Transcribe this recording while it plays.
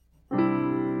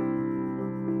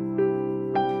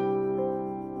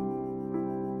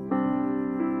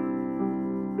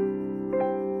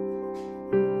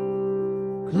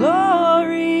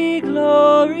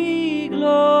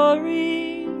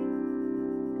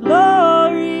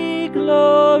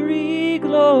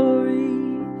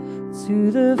glory,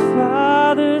 to the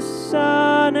Father,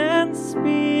 Son, and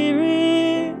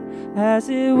Spirit, as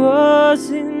it was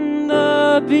in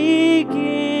the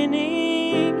beginning,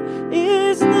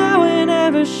 is now and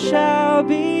ever shall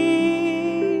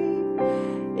be,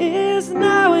 is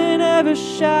now and ever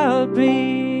shall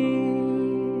be.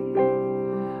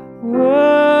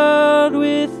 World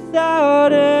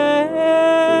without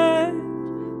end,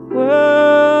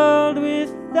 world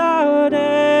without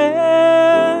end.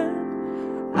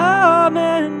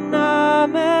 Amen,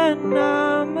 amen,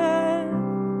 amen.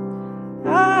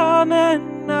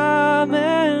 Amen,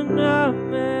 amen,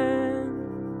 amen.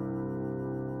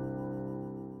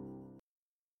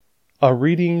 A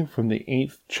reading from the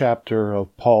 8th chapter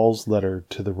of Paul's letter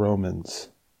to the Romans.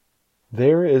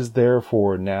 There is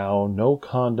therefore now no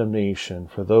condemnation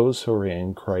for those who are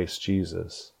in Christ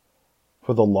Jesus.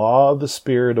 For the law of the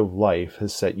Spirit of life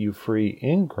has set you free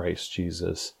in Christ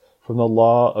Jesus from the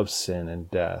law of sin and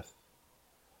death.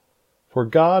 For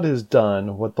God has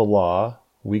done what the law,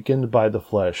 weakened by the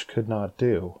flesh, could not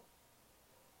do.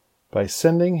 By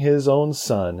sending his own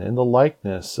Son in the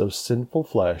likeness of sinful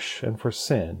flesh and for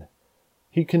sin,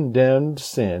 he condemned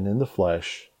sin in the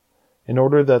flesh, in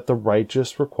order that the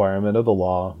righteous requirement of the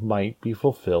law might be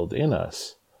fulfilled in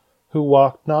us, who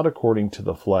walk not according to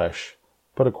the flesh,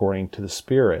 but according to the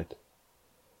Spirit.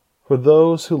 For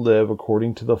those who live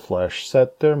according to the flesh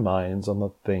set their minds on the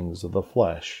things of the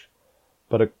flesh,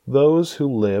 but those who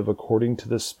live according to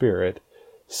the Spirit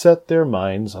set their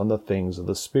minds on the things of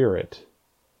the Spirit.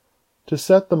 To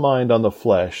set the mind on the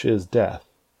flesh is death,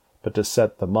 but to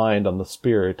set the mind on the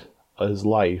Spirit is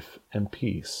life and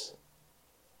peace.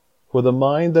 For the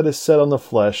mind that is set on the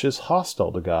flesh is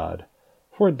hostile to God,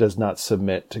 for it does not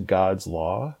submit to God's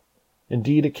law.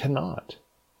 Indeed, it cannot.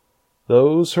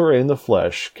 Those who are in the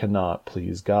flesh cannot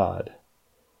please God.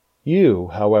 You,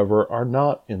 however, are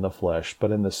not in the flesh,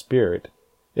 but in the Spirit,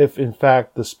 if in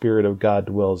fact the Spirit of God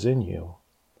dwells in you.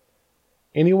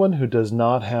 Anyone who does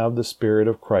not have the Spirit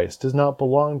of Christ does not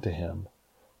belong to him.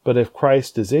 But if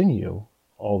Christ is in you,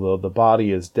 although the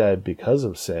body is dead because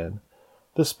of sin,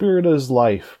 the Spirit is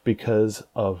life because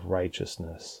of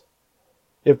righteousness.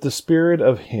 If the Spirit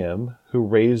of him who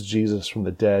raised Jesus from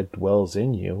the dead dwells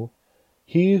in you,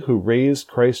 he who raised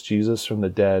Christ Jesus from the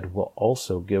dead will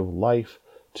also give life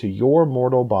to your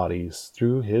mortal bodies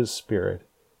through his Spirit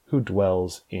who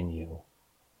dwells in you.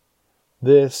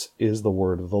 This is the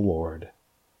word of the Lord.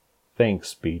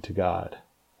 Thanks be to God.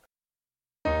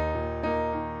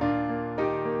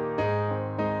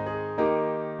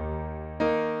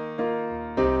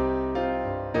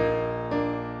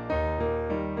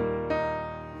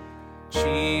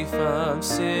 Chief of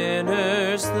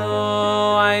sinners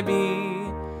though I be,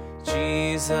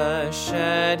 Jesus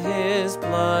shed his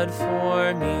blood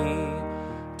for me,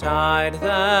 died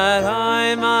that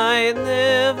I might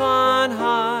live on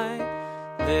high,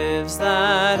 lives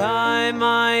that I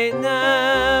might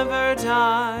never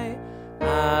die.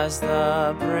 As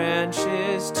the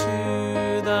branches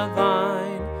to the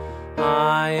vine,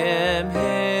 I am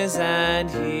his and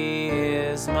he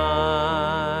is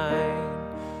mine.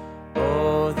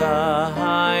 Oh, the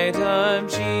height of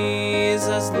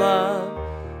Jesus' love,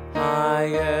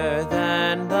 higher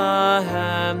than the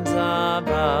heavens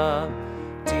above,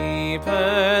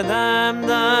 deeper than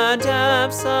the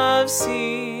depths of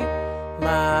sea,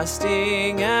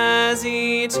 lasting as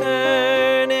eternity.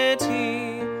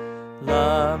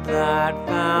 Love that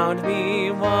found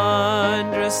me,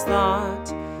 wondrous thought,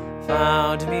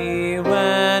 found me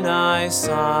when I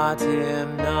sought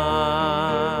him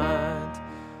not.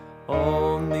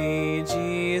 Only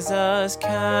Jesus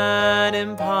can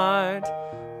impart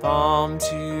balm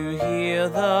to heal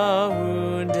the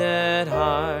wounded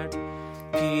heart,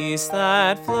 peace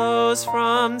that flows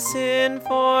from sin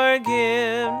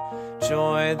forgiven,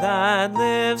 joy that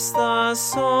lifts the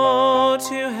soul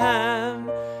to heaven,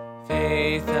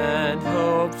 faith and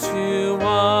hope to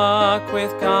walk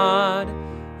with God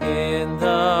in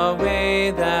the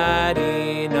way that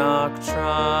Enoch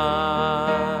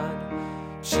trod.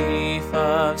 Chief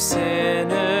of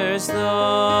sinners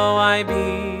though I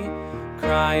be,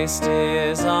 Christ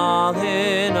is all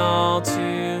in all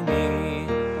to me.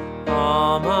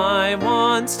 All my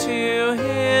wants to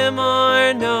him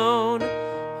are known,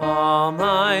 all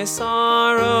my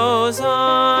sorrows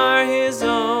are his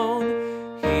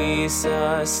own. He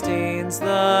sustains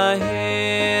the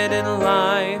hidden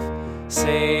life,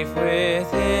 safe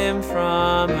with him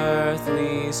from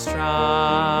earthly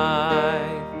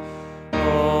strife.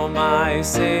 O my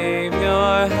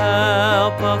Savior,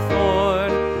 help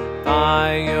afford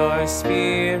by your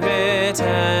Spirit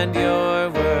and your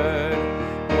word,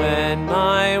 when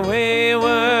my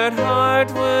wayward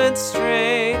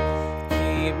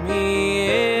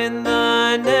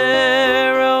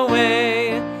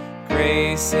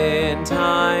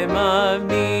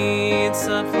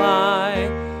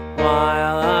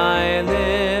while I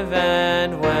live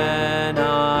and when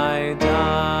I die.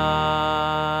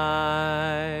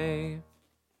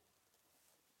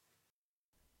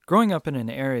 Growing up in an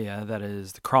area that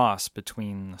is the cross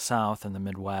between the South and the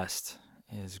Midwest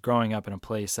is growing up in a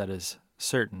place that is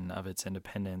certain of its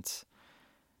independence.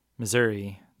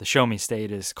 Missouri, the Show Me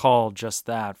State, is called just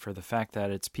that for the fact that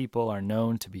its people are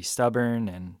known to be stubborn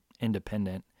and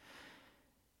independent.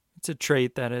 It's a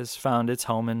trait that has found its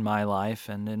home in my life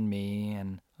and in me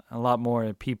and a lot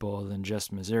more people than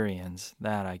just Missourians,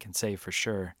 that I can say for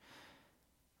sure.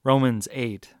 Romans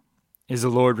 8 is the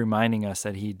Lord reminding us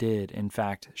that He did, in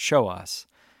fact, show us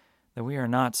that we are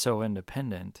not so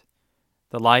independent.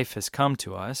 The life has come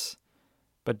to us,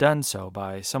 but done so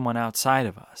by someone outside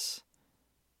of us,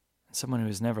 someone who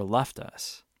has never left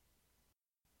us.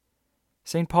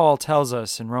 St. Paul tells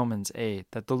us in Romans 8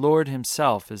 that the Lord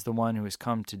Himself is the one who has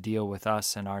come to deal with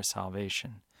us and our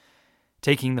salvation.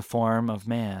 Taking the form of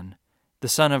man, the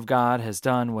Son of God has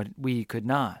done what we could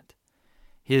not.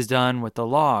 He has done what the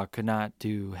law could not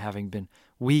do, having been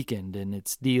weakened in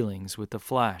its dealings with the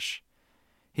flesh.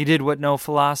 He did what no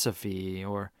philosophy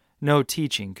or no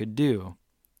teaching could do.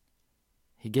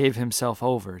 He gave Himself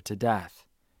over to death,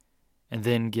 and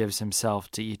then gives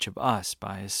Himself to each of us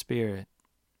by His Spirit.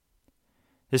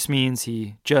 This means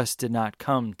He just did not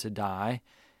come to die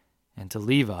and to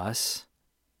leave us,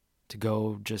 to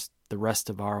go just the rest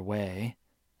of our way,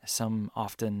 as some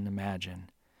often imagine,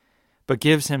 but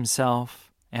gives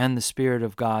Himself and the Spirit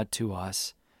of God to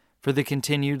us for the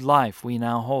continued life we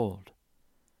now hold.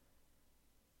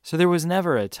 So there was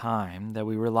never a time that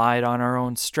we relied on our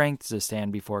own strength to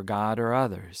stand before God or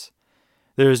others.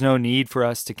 There is no need for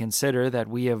us to consider that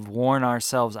we have worn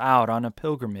ourselves out on a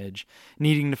pilgrimage,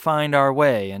 needing to find our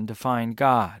way and to find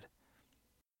God.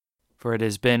 For it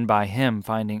has been by Him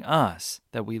finding us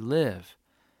that we live,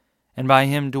 and by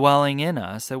Him dwelling in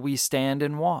us that we stand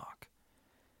and walk.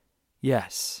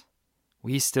 Yes,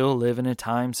 we still live in a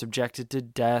time subjected to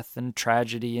death and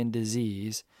tragedy and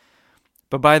disease,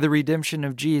 but by the redemption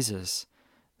of Jesus,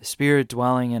 the Spirit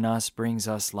dwelling in us brings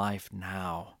us life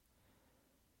now.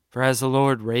 For as the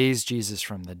Lord raised Jesus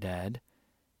from the dead,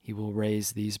 He will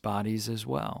raise these bodies as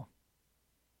well.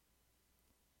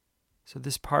 So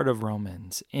this part of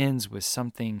Romans ends with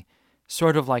something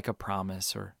sort of like a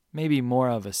promise, or maybe more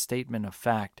of a statement of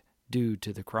fact due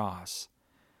to the cross.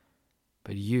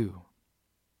 But you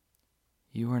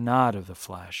are not of the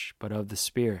flesh, but of the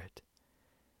Spirit.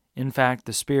 In fact,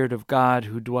 the Spirit of God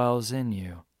who dwells in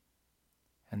you.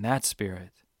 And that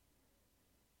Spirit,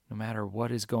 no matter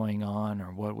what is going on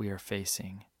or what we are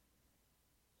facing,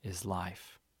 is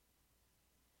life.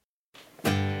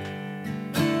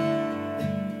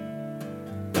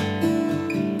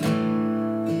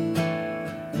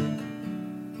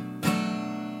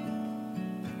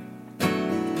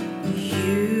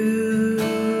 You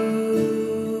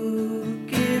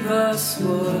give us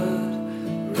what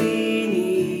we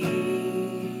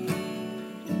need,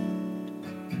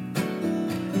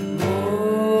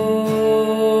 more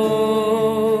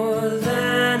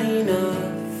than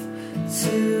enough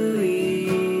to eat.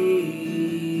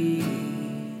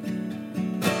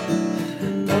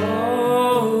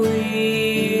 All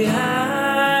we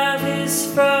have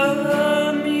is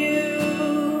from you.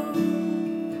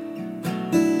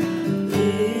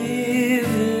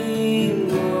 Living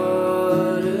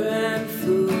water and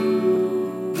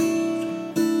food.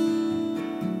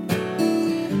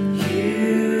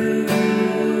 You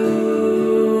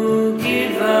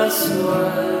give us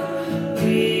what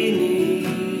we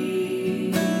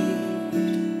need,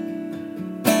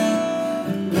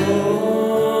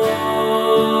 more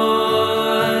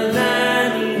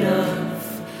than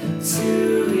enough to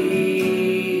eat.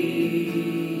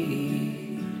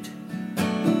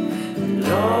 And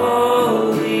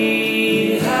all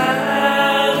we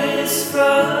have is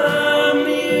from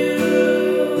you.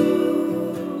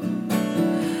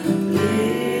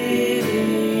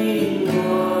 Living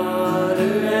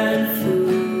water and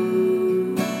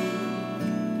food.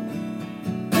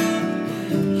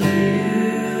 You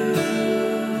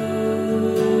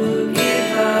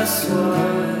give us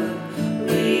what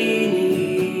we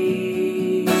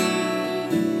need,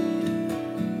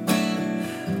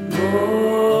 more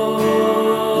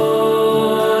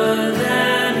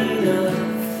than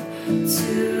enough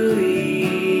to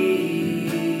eat.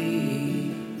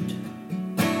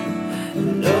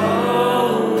 And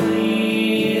all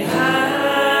we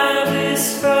have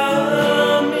is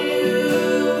from you.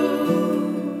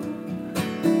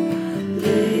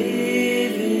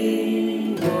 Living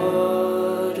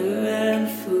water and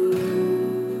food.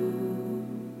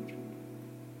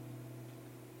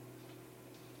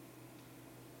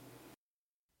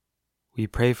 we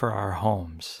pray for our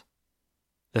homes,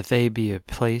 that they be a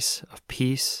place of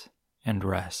peace and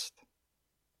rest.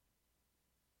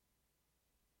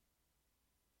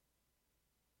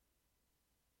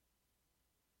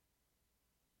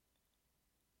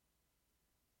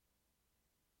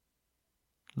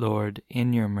 Lord,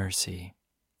 in your mercy,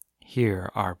 hear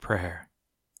our prayer.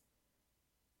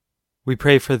 We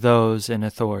pray for those in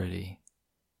authority,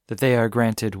 that they are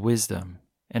granted wisdom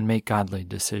and make godly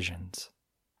decisions.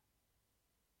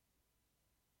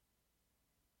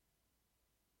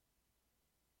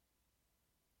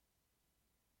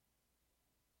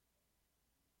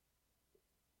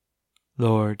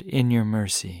 Lord, in your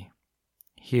mercy,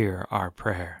 hear our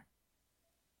prayer.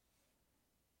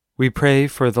 We pray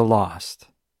for the lost,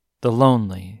 the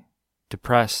lonely,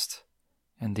 depressed,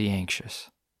 and the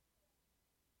anxious.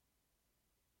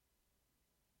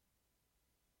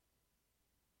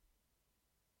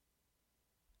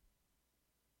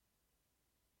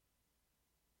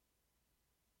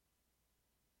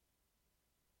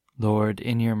 Lord,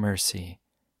 in your mercy,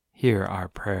 hear our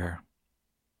prayer.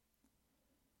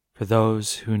 For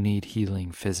those who need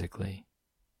healing physically.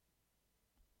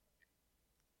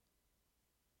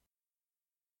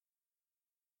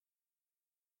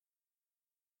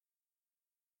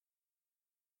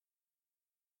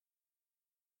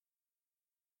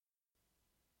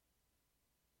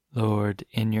 Lord,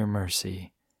 in your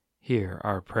mercy, hear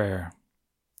our prayer.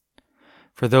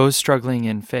 For those struggling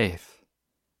in faith,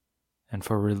 and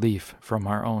for relief from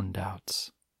our own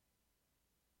doubts.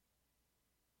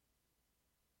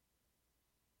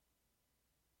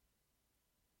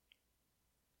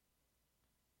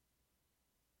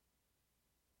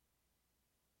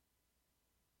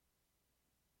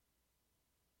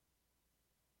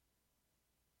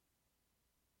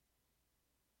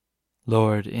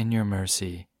 Lord, in your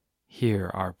mercy,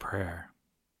 hear our prayer.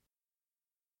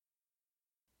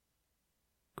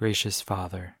 Gracious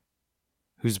Father,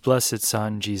 whose blessed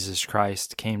Son, Jesus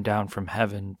Christ, came down from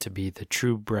heaven to be the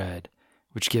true bread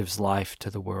which gives life to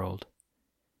the world,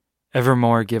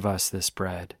 evermore give us this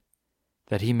bread,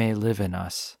 that he may live in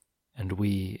us, and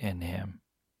we in him.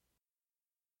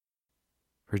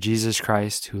 For Jesus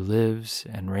Christ, who lives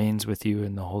and reigns with you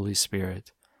in the Holy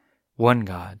Spirit, one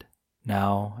God,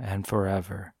 now and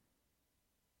forever.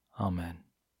 Amen.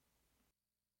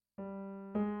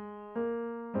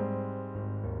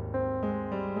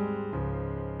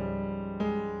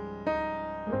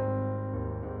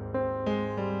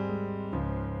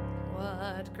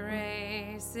 What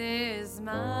grace is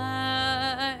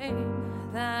mine,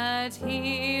 that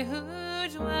he who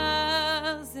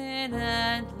dwells in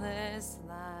endless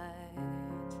light,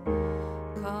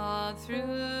 called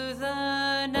through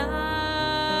the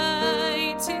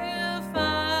night to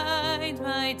find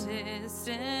my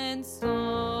distant soul,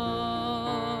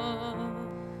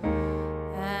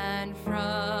 and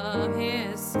from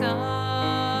his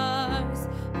scars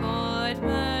poured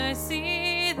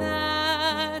mercy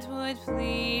that would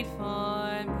plead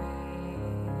for me,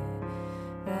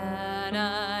 that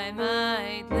I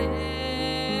might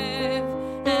live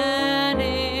and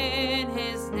in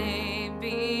his name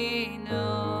be known.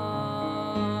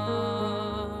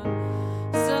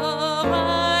 So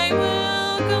I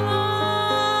will go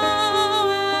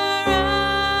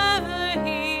wherever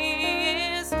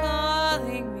he is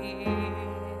calling me.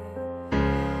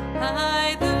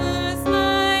 I lose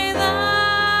my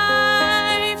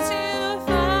life to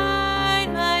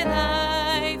find my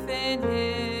life in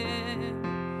him.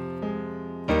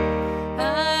 I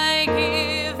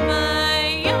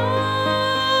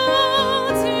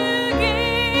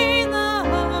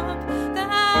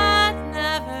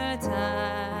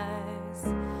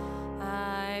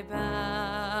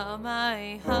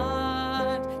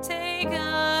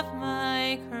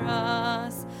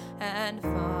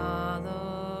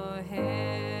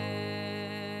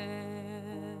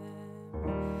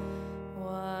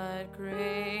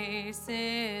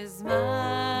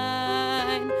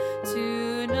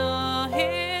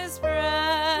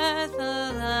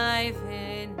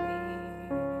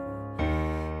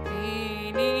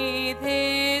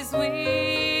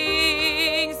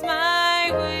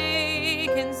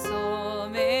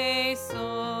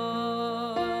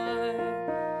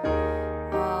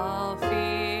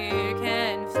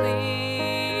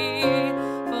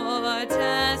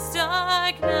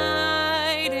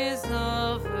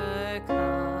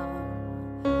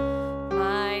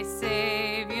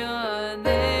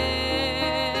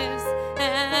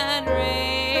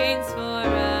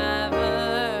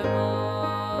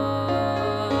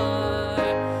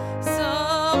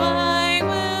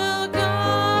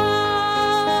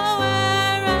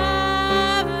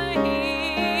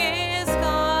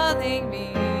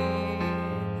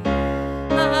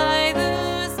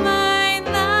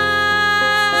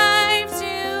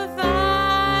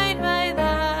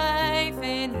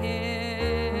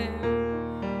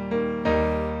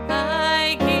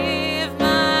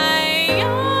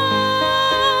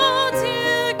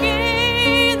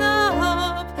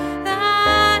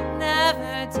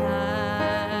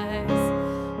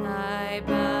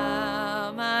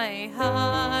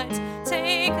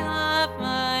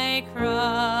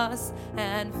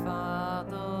and find